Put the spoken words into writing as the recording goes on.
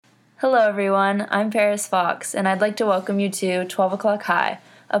Hello, everyone. I'm Paris Fox, and I'd like to welcome you to 12 O'Clock High,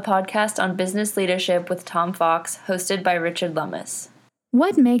 a podcast on business leadership with Tom Fox, hosted by Richard Lummis.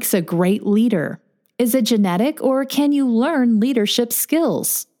 What makes a great leader? Is it genetic, or can you learn leadership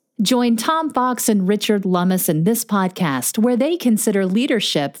skills? Join Tom Fox and Richard Lummis in this podcast, where they consider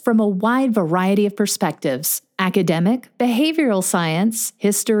leadership from a wide variety of perspectives: academic, behavioral science,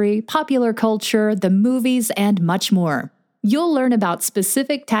 history, popular culture, the movies, and much more. You'll learn about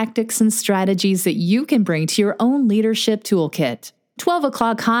specific tactics and strategies that you can bring to your own leadership toolkit. 12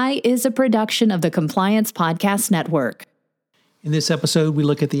 O'Clock High is a production of the Compliance Podcast Network. In this episode, we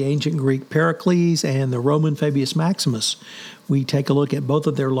look at the ancient Greek Pericles and the Roman Fabius Maximus. We take a look at both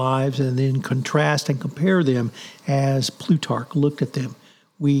of their lives and then contrast and compare them as Plutarch looked at them.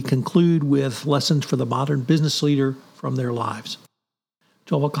 We conclude with lessons for the modern business leader from their lives.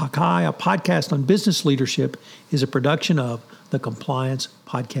 12 O'Clock High, a podcast on business leadership, is a production of the Compliance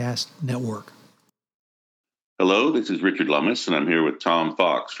Podcast Network. Hello, this is Richard Lummis, and I'm here with Tom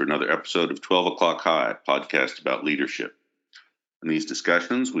Fox for another episode of 12 O'Clock High, a podcast about leadership. In these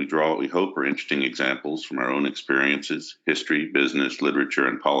discussions, we draw what we hope are interesting examples from our own experiences, history, business, literature,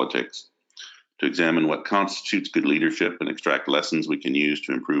 and politics, to examine what constitutes good leadership and extract lessons we can use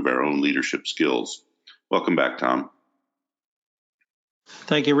to improve our own leadership skills. Welcome back, Tom.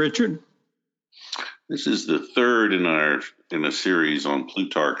 Thank you, Richard. This is the third in a series on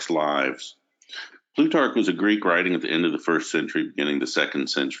Plutarch's lives. Plutarch was a Greek writing at the end of the 1st century, beginning the 2nd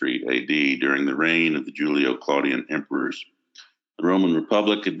century AD, during the reign of the Julio-Claudian emperors. The Roman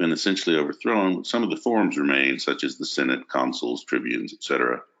Republic had been essentially overthrown, but some of the forms remained, such as the Senate, consuls, tribunes,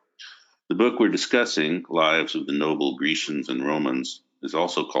 etc. The book we're discussing, Lives of the Noble Grecians and Romans, is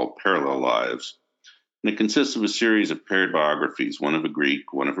also called Parallel Lives, and it consists of a series of paired biographies, one of a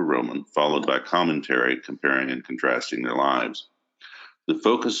Greek, one of a Roman, followed by commentary comparing and contrasting their lives. The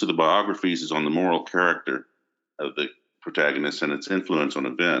focus of the biographies is on the moral character of the protagonist and its influence on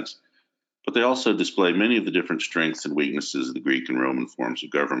events, but they also display many of the different strengths and weaknesses of the Greek and Roman forms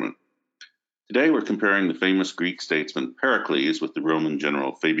of government. Today we're comparing the famous Greek statesman Pericles with the Roman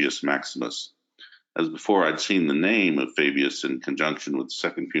general Fabius Maximus. As before, I'd seen the name of Fabius in conjunction with the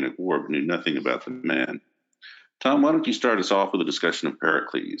Second Punic War, but knew nothing about the man. Tom, why don't you start us off with a discussion of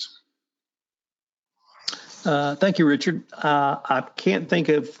Pericles? Thank you, Richard. I can't think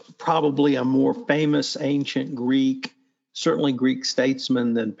of probably a more famous ancient Greek, certainly Greek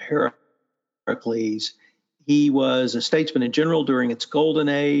statesman than Pericles. He was a statesman in general during its golden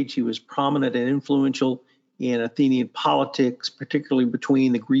age. He was prominent and influential in Athenian politics, particularly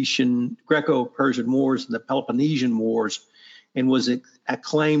between the Greco-Persian Wars and the Peloponnesian Wars, and was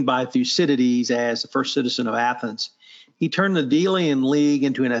acclaimed by Thucydides as the first citizen of Athens. He turned the Delian League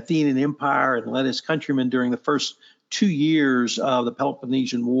into an Athenian empire and led his countrymen during the first 2 years of the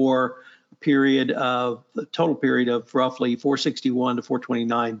Peloponnesian War, the total period of roughly 461 to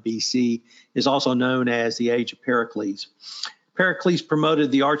 429 BC, is also known as the Age of Pericles. Pericles promoted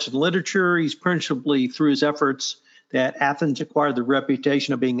the arts and literature. He's principally through his efforts that Athens acquired the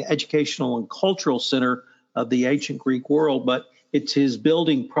reputation of being the educational and cultural center of the ancient Greek world, but it's his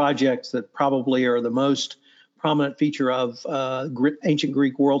building projects that probably are the most prominent feature of ancient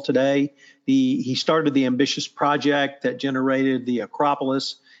Greek world today. He started the ambitious project that generated the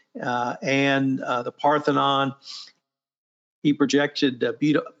Acropolis and the Parthenon. He projected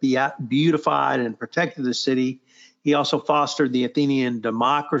beautified and protected the city. He also fostered the Athenian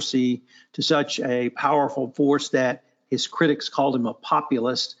democracy to such a powerful force that his critics called him a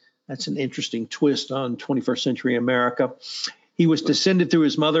populist. That's an interesting twist on 21st century America. He was descended through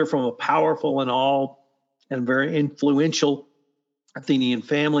his mother from a powerful and very influential Athenian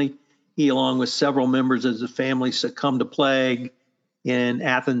family. He, along with several members of the family, succumbed to plague in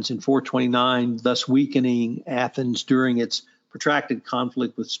Athens in 429, thus weakening Athens during its protracted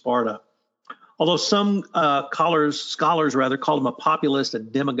conflict with Sparta. Although some scholars called him a populist, a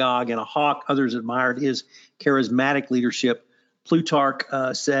demagogue, and a hawk, others admired his charismatic leadership. Plutarch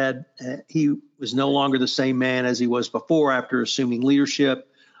said he was no longer the same man as he was before after assuming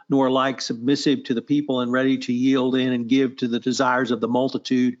leadership, nor alike submissive to the people and ready to yield in and give to the desires of the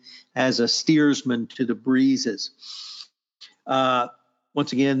multitude as a steersman to the breezes.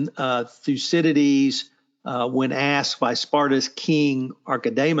 Once again, Thucydides, when asked by Sparta's king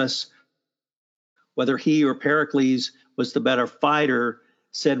Archidamus whether he or Pericles was the better fighter,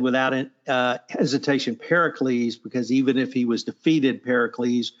 said without hesitation Pericles, because even if he was defeated,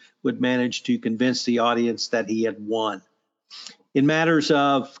 Pericles would manage to convince the audience that he had won. In matters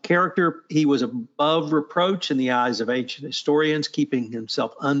of character, he was above reproach in the eyes of ancient historians, keeping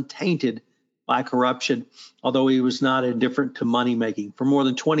himself untainted by corruption, although he was not indifferent to money making. For more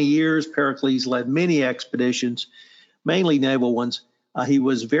than 20 years, Pericles led many expeditions, mainly naval ones. He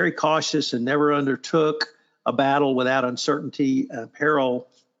was very cautious and never undertook a battle without uncertainty, peril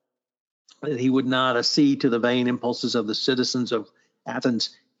that he would not accede to the vain impulses of the citizens of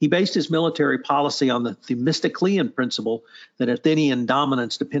Athens. He based his military policy on the Themistoclean principle that Athenian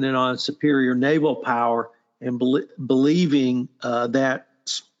dominance depended on superior naval power, and believing that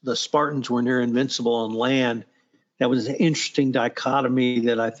the Spartans were near invincible on land. That was an interesting dichotomy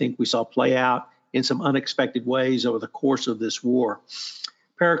that I think we saw play out in some unexpected ways over the course of this war.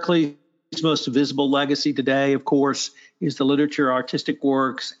 Pericles' most visible legacy today, of course, is the literature, artistic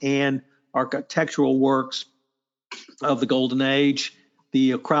works, and architectural works of the Golden Age.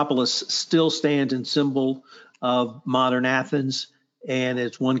 The Acropolis still stands in symbol of modern Athens. And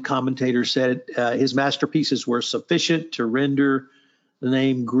as one commentator said, his masterpieces were sufficient to render the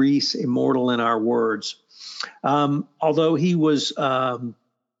name Greece immortal in our words. Although he was,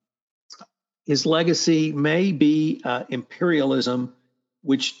 his legacy may be imperialism,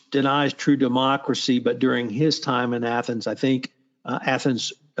 which denies true democracy. But during his time in Athens, I think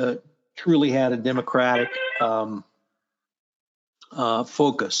Athens truly had a democratic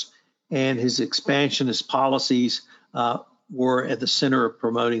focus, and his expansionist policies were at the center of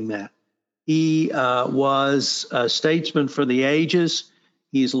promoting that. He was a statesman for the ages.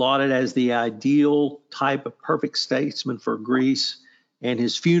 He's lauded as the ideal type of perfect statesman for Greece, and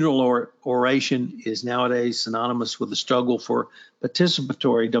his funeral oration is nowadays synonymous with the struggle for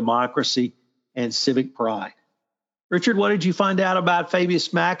participatory democracy and civic pride. Richard, what did you find out about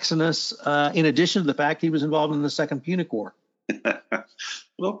Fabius Maximus, in addition to the fact he was involved in the Second Punic War?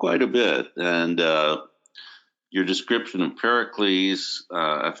 Well, quite a bit. And your description of Pericles,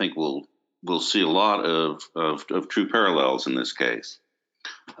 I think we'll see a lot of true parallels in this case.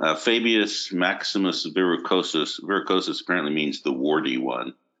 Fabius Maximus Verrucosus apparently means the warty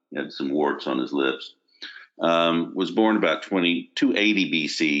one. He had some warts on his lips. Was born about 280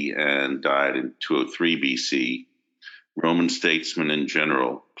 BC and died in 203 BC. Roman statesman in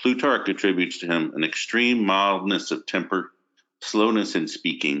general. Plutarch attributes to him an extreme mildness of temper, slowness in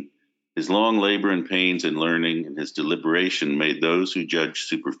speaking. His long labor and pains in learning and his deliberation made those who judged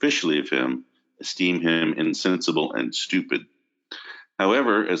superficially of him esteem him insensible and stupid.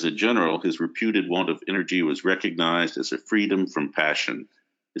 However, as a general, his reputed want of energy was recognized as a freedom from passion.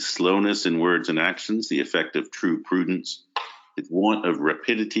 His slowness in words and actions, the effect of true prudence, his want of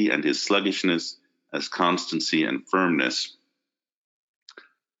rapidity and his sluggishness as constancy and firmness.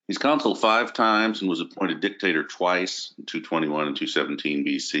 He's consul 5 times and was appointed dictator twice, in 221 and 217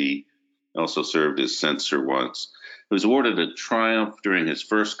 BC. He also served as censor once. He was awarded a triumph during his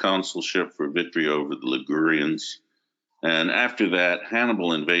first consulship for victory over the Ligurians. And after that,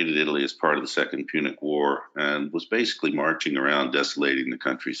 Hannibal invaded Italy as part of the Second Punic War and was basically marching around desolating the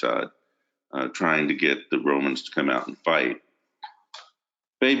countryside, trying to get the Romans to come out and fight.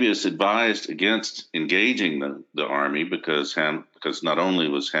 Fabius advised against engaging the army because not only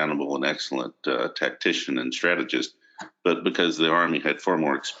was Hannibal an excellent tactician and strategist, but because the army had far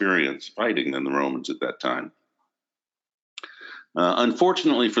more experience fighting than the Romans at that time.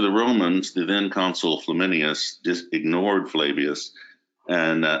 Unfortunately for the Romans, the then consul Flaminius ignored Fabius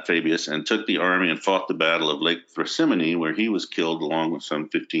and took the army and fought the Battle of Lake Thrasymene, where he was killed along with some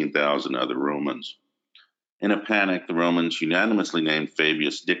 15,000 other Romans. In a panic, the Romans unanimously named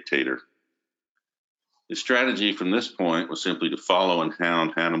Fabius dictator. His strategy from this point was simply to follow and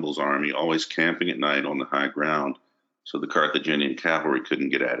hound Hannibal's army, always camping at night on the high ground, so the Carthaginian cavalry couldn't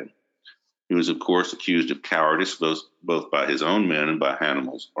get at him. He was, of course, accused of cowardice, both by his own men and by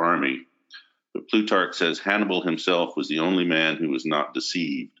Hannibal's army. But Plutarch says Hannibal himself was the only man who was not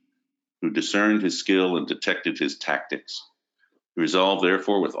deceived, who discerned his skill and detected his tactics. He resolved,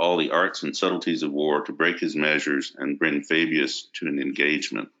 therefore, with all the arts and subtleties of war, to break his measures and bring Fabius to an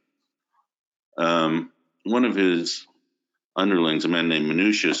engagement. One of his underlings, a man named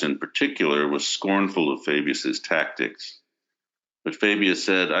Minucius in particular, was scornful of Fabius's tactics. But Fabius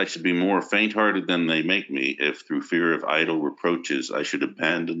said, "I should be more faint-hearted than they make me if, through fear of idle reproaches, I should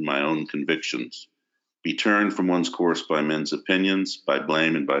abandon my own convictions, be turned from one's course by men's opinions, by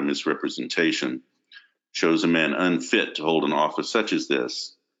blame and by misrepresentation. Shows a man unfit to hold an office such as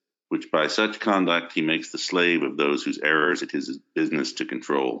this, which by such conduct he makes the slave of those whose errors it is his business to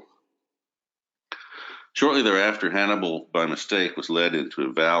control." Shortly thereafter, Hannibal, by mistake, was led into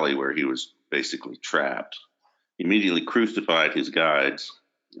a valley where he was basically trapped. He immediately crucified his guides,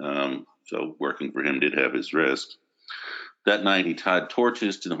 so working for him did have his risk. That night he tied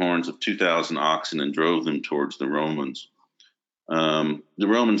torches to the horns of 2,000 oxen and drove them towards the Romans. The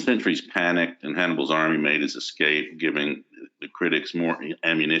Roman sentries panicked, and Hannibal's army made his escape, giving the critics more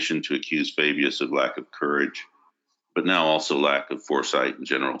ammunition to accuse Fabius of lack of courage, but now also lack of foresight and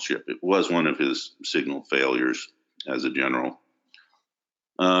generalship. It was one of his signal failures as a general.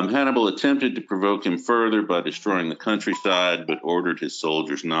 Hannibal attempted to provoke him further by destroying the countryside, but ordered his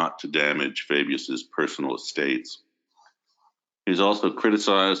soldiers not to damage Fabius's personal estates. He was also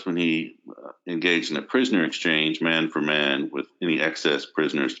criticized when he engaged in a prisoner exchange, man for man, with any excess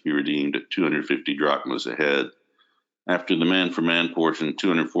prisoners to be redeemed at 250 drachmas a head. After the man for man portion,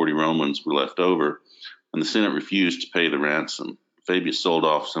 240 Romans were left over, and the Senate refused to pay the ransom. Fabius sold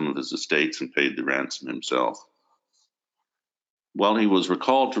off some of his estates and paid the ransom himself. While he was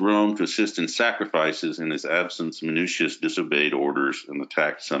recalled to Rome to assist in sacrifices, in his absence, Minucius disobeyed orders and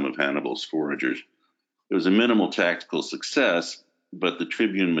attacked some of Hannibal's foragers. It was a minimal tactical success, but the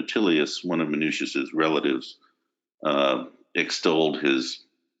tribune Metilius, one of Minucius's relatives, extolled his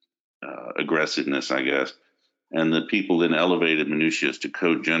aggressiveness, I guess, and the people then elevated Minucius to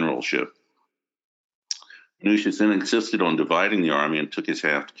co-generalship. Minucius then insisted on dividing the army and took his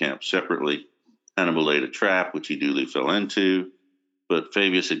half to camp separately. Hannibal laid a trap, which he duly fell into, but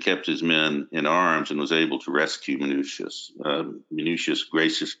Fabius had kept his men in arms and was able to rescue Minucius. Minucius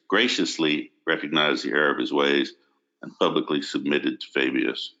graciously recognized the error of his ways and publicly submitted to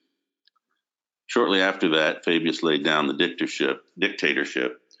Fabius. Shortly after that, Fabius laid down the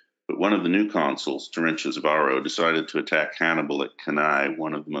dictatorship, but one of the new consuls, Terentius Varro, decided to attack Hannibal at Cannae,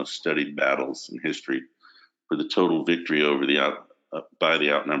 one of the most studied battles in history, for the total victory over by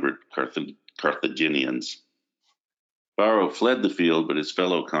the outnumbered Carthaginians. Varro fled the field, but his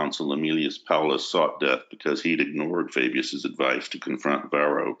fellow consul Aemilius Paulus sought death because he'd ignored Fabius's advice to confront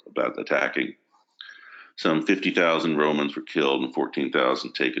Varro about attacking. Some 50,000 Romans were killed and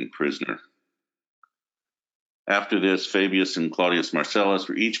 14,000 taken prisoner. After this, Fabius and Claudius Marcellus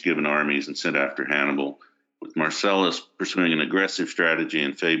were each given armies and sent after Hannibal, with Marcellus pursuing an aggressive strategy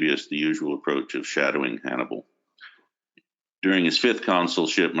and Fabius the usual approach of shadowing Hannibal. During his fifth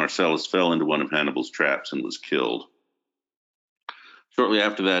consulship, Marcellus fell into one of Hannibal's traps and was killed. Shortly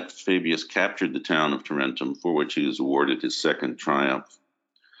after that, Fabius captured the town of Tarentum, for which he was awarded his second triumph.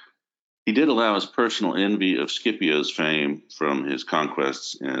 He did allow his personal envy of Scipio's fame from his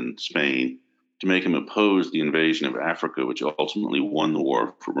conquests in Spain to make him oppose the invasion of Africa, which ultimately won the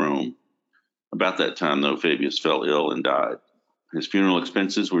war for Rome. About that time, though, Fabius fell ill and died. His funeral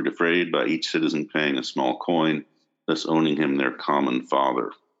expenses were defrayed by each citizen paying a small coin, thus owning him their common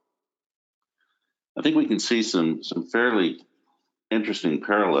father. I think we can see some fairly interesting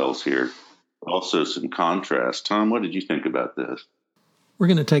parallels here, also some contrast. Tom, what did you think about this? We're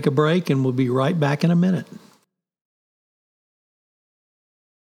going to take a break, and we'll be right back in a minute.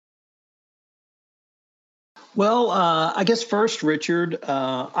 Well, I guess first, Richard,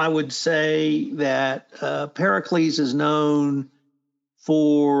 I would say that Pericles is known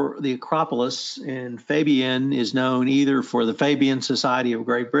for the Acropolis, and Fabian is known either for the Fabian Society of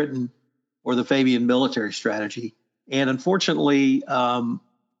Great Britain or the Fabian military strategy. And unfortunately,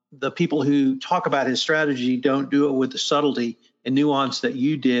 the people who talk about his strategy don't do it with the subtlety and nuance that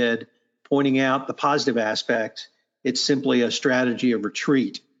you did, pointing out the positive aspect. It's simply a strategy of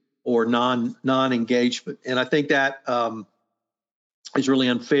retreat or non-engagement. And I think that is really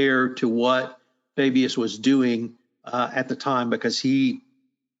unfair to what Fabius was doing at the time, because he,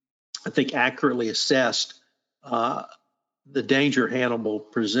 I think, accurately assessed the danger Hannibal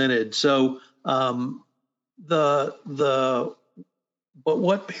presented. So but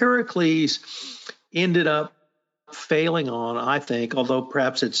what Pericles ended up failing on, I think, although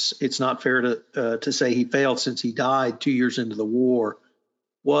perhaps it's not fair to say he failed since he died 2 years into the war,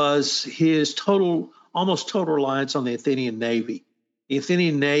 was his almost total reliance on the Athenian navy. The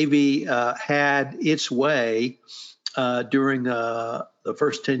Athenian navy had its way during the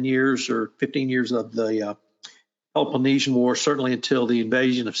first 10 years or 15 years of the Peloponnesian War, certainly until the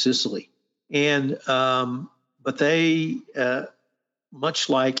invasion of Sicily. And but they, much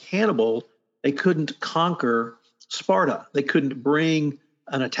like Hannibal, they couldn't conquer Sparta. They couldn't bring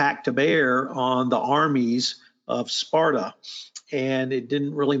an attack to bear on the armies of Sparta. And it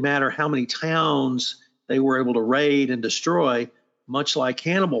didn't really matter how many towns they were able to raid and destroy, much like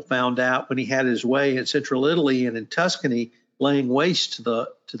Hannibal found out when he had his way in central Italy and in Tuscany, laying waste to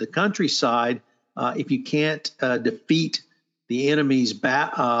the countryside. If you can't defeat the enemy's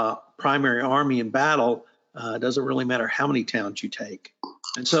primary army in battle, it doesn't really matter how many towns you take.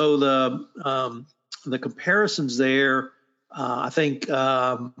 And so the comparisons there, I think,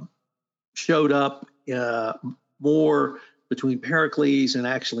 showed up more between Pericles and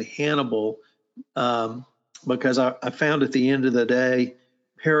actually Hannibal because I found at the end of the day,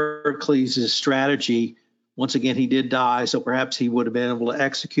 Pericles' strategy, once again, he did die, so perhaps he would have been able to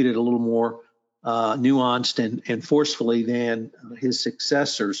execute it a little more nuanced and forcefully than his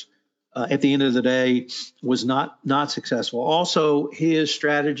successors. At the end of the day, was not successful. Also, his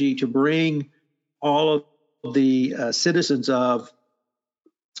strategy to bring all of the citizens of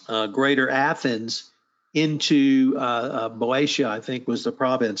Greater Athens into Boeotia, I think was the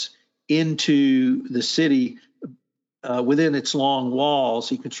province, into the city within its long walls.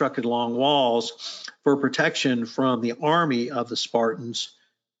 He constructed long walls for protection from the army of the Spartans.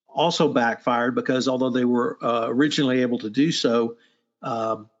 Also backfired because although they were originally able to do so,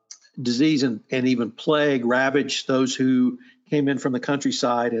 disease and even plague ravaged those who came in from the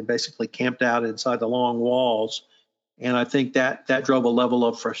countryside and basically camped out inside the long walls. And I think that drove a level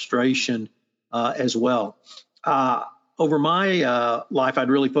of frustration as well. Over my life, I'd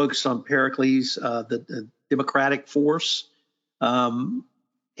really focused on Pericles, the democratic force. And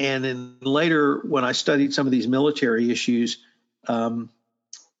then later, when I studied some of these military issues, and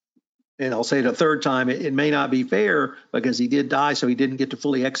I'll say it a third time, it may not be fair because he did die, so he didn't get to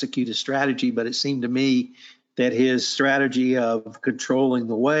fully execute his strategy, but it seemed to me that his strategy of controlling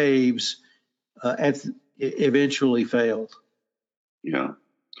the waves eventually failed. Yeah.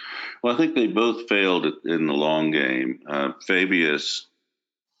 Well, I think they both failed in the long game. Fabius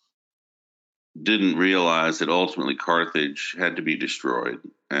didn't realize that ultimately Carthage had to be destroyed,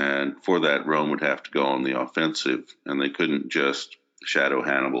 and for that Rome would have to go on the offensive, and they couldn't just shadow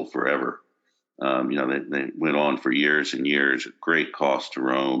Hannibal forever. They went on for years and years at great cost to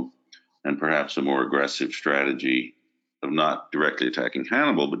Rome, and perhaps a more aggressive strategy of not directly attacking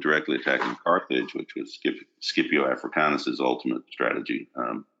Hannibal, but directly attacking Carthage, which was Scipio Africanus's ultimate strategy,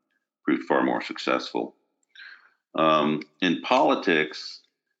 proved far more successful. In politics,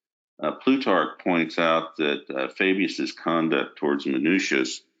 Plutarch points out that Fabius's conduct towards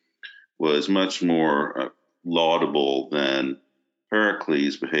Minucius was much more laudable than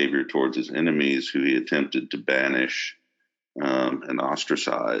Pericles' behavior towards his enemies, who he attempted to banish and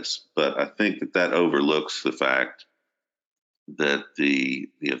ostracize. But I think that overlooks the fact that the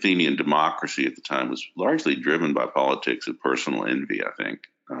Athenian democracy at the time was largely driven by politics of personal envy, I think.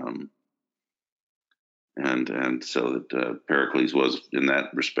 And so that Pericles was, in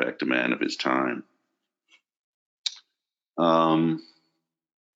that respect, a man of his time.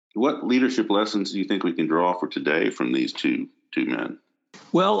 What leadership lessons do you think we can draw for today from these two men?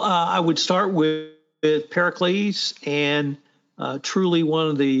 Well, I would start with Pericles, and truly one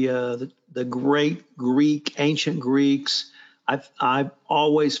of the great ancient Greeks. I've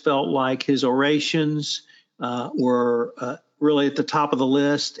always felt like his orations were really at the top of the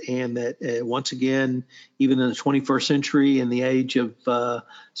list, and that once again, even in the 21st century, in the age of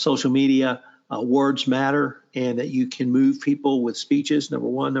social media, words matter, and that you can move people with speeches, number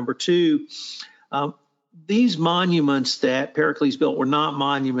one. Number two, these monuments that Pericles built were not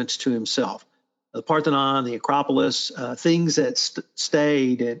monuments to himself. The Parthenon, the Acropolis, things that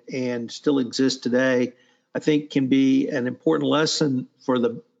stayed and still exist today, I think can be an important lesson for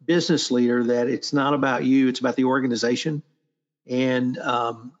the business leader, that it's not about you, it's about the organization. And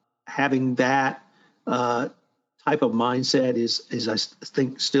having that type of mindset is I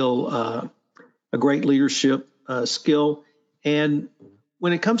think, still a great leadership skill. And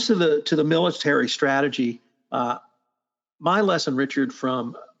when it comes to the military strategy, my lesson, Richard,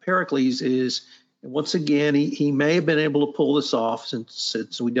 from Pericles is, once again, he may have been able to pull this off,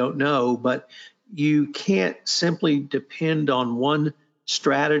 since we don't know, but you can't simply depend on one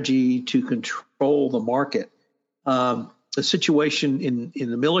strategy to control the market. The situation in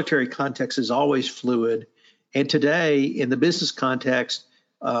the military context is always fluid. And today, in the business context,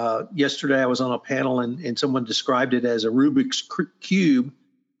 yesterday I was on a panel and someone described it as a Rubik's Cube.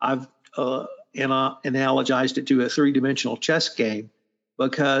 I've analogized it to a three-dimensional chess game,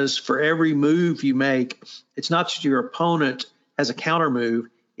 because for every move you make, it's not that your opponent has a counter move,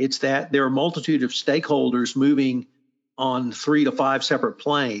 it's that there are a multitude of stakeholders moving on 3 to 5 separate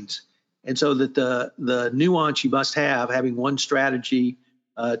planes. And so that the nuance you must have, having one strategy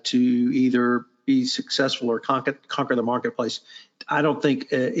to either be successful or conquer the marketplace, I don't think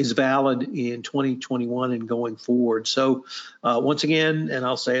is valid in 2021 and going forward. So once again, and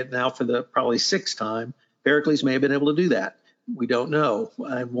I'll say it now for the probably sixth time, Pericles may have been able to do that. We don't know,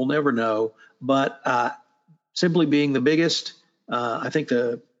 and we'll never know. But simply being the biggest, I think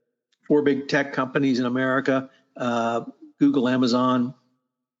the 4 big tech companies in America, Google, Amazon,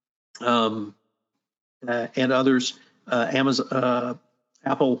 and others, Amazon,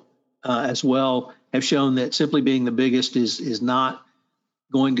 Apple as well, have shown that simply being the biggest is not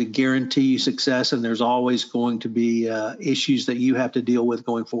going to guarantee you success, and there's always going to be issues that you have to deal with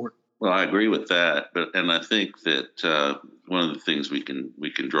going forward. Well, I agree with that, and I think that one of the things we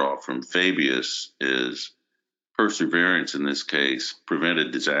can draw from Fabius is perseverance. In this case,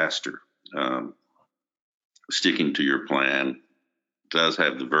 prevented disaster. Sticking to your plan does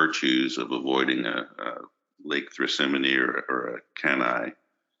have the virtues of avoiding a Lake Thrasymene or a Kenai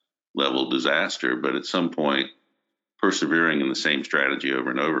level disaster, but at some point, persevering in the same strategy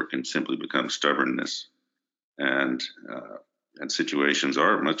over and over can simply become stubbornness, and situations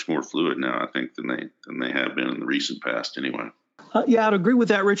are much more fluid now, I think, than they have been in the recent past, anyway. Yeah, I'd agree with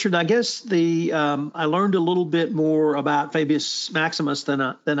that, Richard. I guess I learned a little bit more about Fabius Maximus than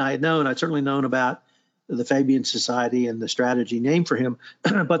I had known. I'd certainly known about the Fabian Society and the strategy named for him,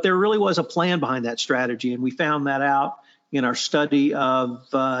 but there really was a plan behind that strategy, and we found that out in our study of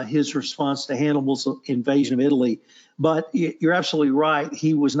his response to Hannibal's invasion of Italy. But you're absolutely right.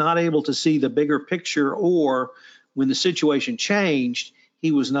 He was not able to see the bigger picture, or when the situation changed,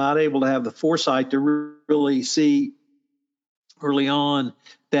 he was not able to have the foresight to really see early on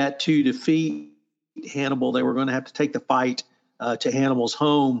that to defeat Hannibal, they were going to have to take the fight to Hannibal's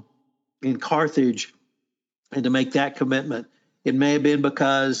home in Carthage and to make that commitment. It may have been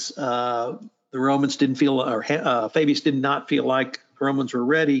because the Romans didn't feel, or Fabius did not feel like the Romans were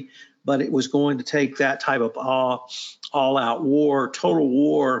ready, but it was going to take that type of all-out war, total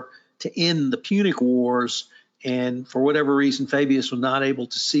war, to end the Punic Wars. And for whatever reason, Fabius was not able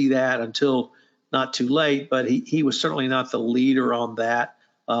to see that until not too late, but he was certainly not the leader on that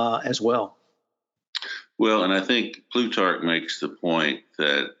as well. Well, and I think Plutarch makes the point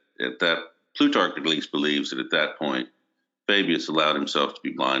that Plutarch at least believes that at that point, Fabius allowed himself to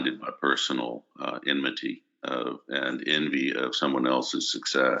be blinded by personal enmity and envy of someone else's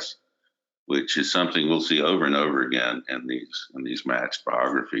success, which is something we'll see over and over again in these Max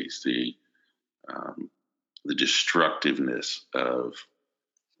biographies. The destructiveness of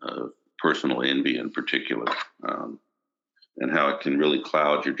personal envy in particular, and how it can really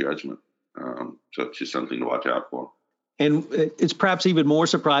cloud your judgment. So it's just something to watch out for. And it's perhaps even more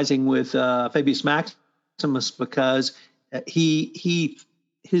surprising with Fabius Maximus because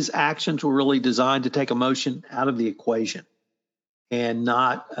his actions were really designed to take emotion out of the equation and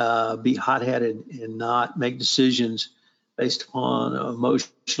not be hot-headed and not make decisions based upon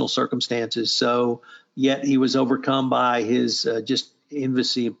emotional circumstances. So yet he was overcome by his just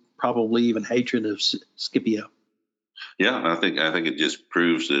envy, probably even hatred of Scipio. Yeah, I think it just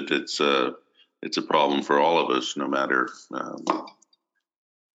proves that it's a problem for all of us, no matter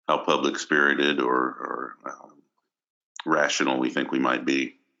how public spirited or rational we think we might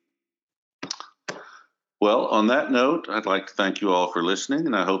be. Well, on that note, I'd like to thank you all for listening,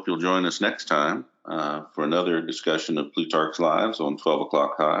 and I hope you'll join us next time for another discussion of Plutarch's Lives on 12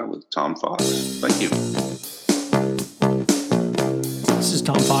 O'Clock High with Tom Fox. Thank you. This is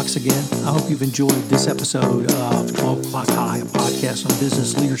Tom Fox again. I hope you've enjoyed this episode of 12 O'Clock High, a podcast on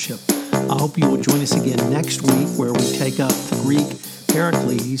business leadership. I hope you will join us again next week where we take up the Greek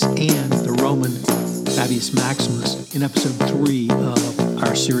Pericles and the Roman Fabius Maximus in episode 3 of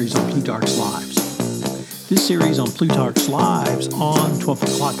our series on Plutarch's Lives. This series on Plutarch's Lives on 12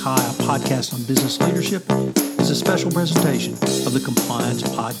 O'Clock High, a podcast on business leadership, is a special presentation of the Compliance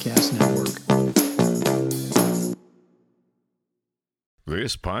Podcast Network.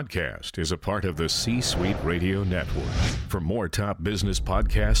 This podcast is a part of the C-Suite Radio Network. For more top business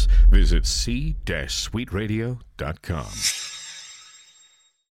podcasts, visit c-suiteradio.com.